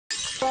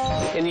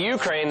In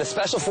Ukraine, the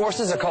special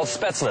forces are called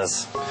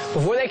Spetsnaz.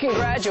 Before they can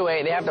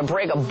graduate, they have to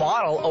break a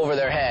bottle over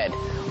their head.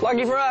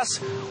 Lucky for us,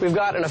 we've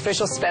got an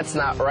official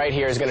Spetsnaz right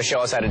here who's going to show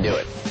us how to do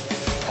it.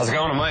 How's it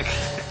going, Mike?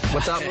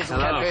 What's up?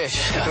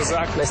 Catfish.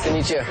 Nice to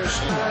meet you.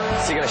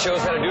 Is he going to show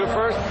us how to do it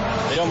first?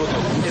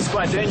 It's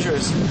quite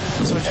dangerous.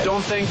 So if you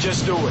don't think,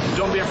 just do it.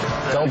 Don't be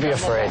afraid. Don't be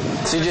afraid.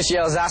 So you just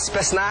yell, "Za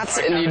Spetsnaz,"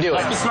 and you do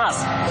it.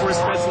 Spetsnaz. For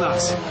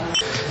Spetsnaz.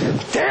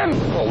 Damn! I'm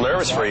a little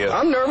nervous for you.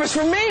 I'm nervous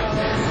for me.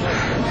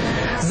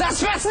 Za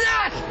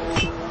Spetsnaz!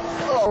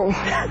 Oh.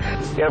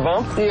 You got a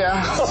bump?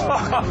 Yeah.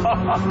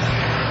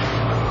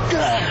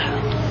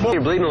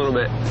 You're bleeding a little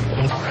bit.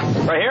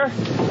 Right here?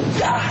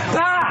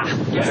 Ah!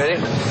 Ready?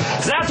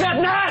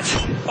 Spetsnaz!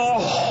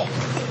 Oh.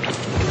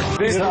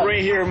 This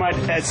right here might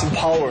add some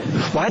power.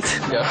 What?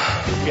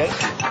 Yeah. Get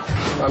it?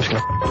 I'm just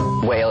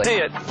gonna wail it. See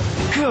it.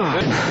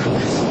 Good.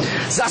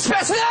 Za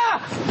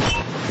Spetsnaz!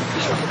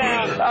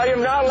 I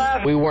am not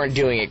laughing. We weren't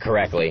doing it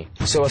correctly,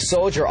 so a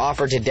soldier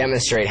offered to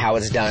demonstrate how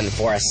it's done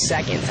for a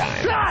second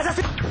time.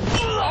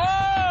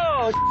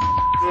 Oh!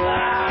 You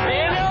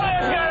knew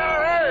it's gonna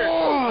hurt!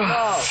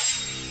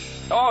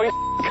 Oh, you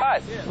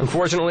cut.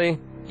 Unfortunately,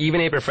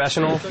 even a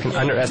professional can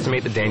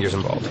underestimate the dangers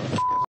involved.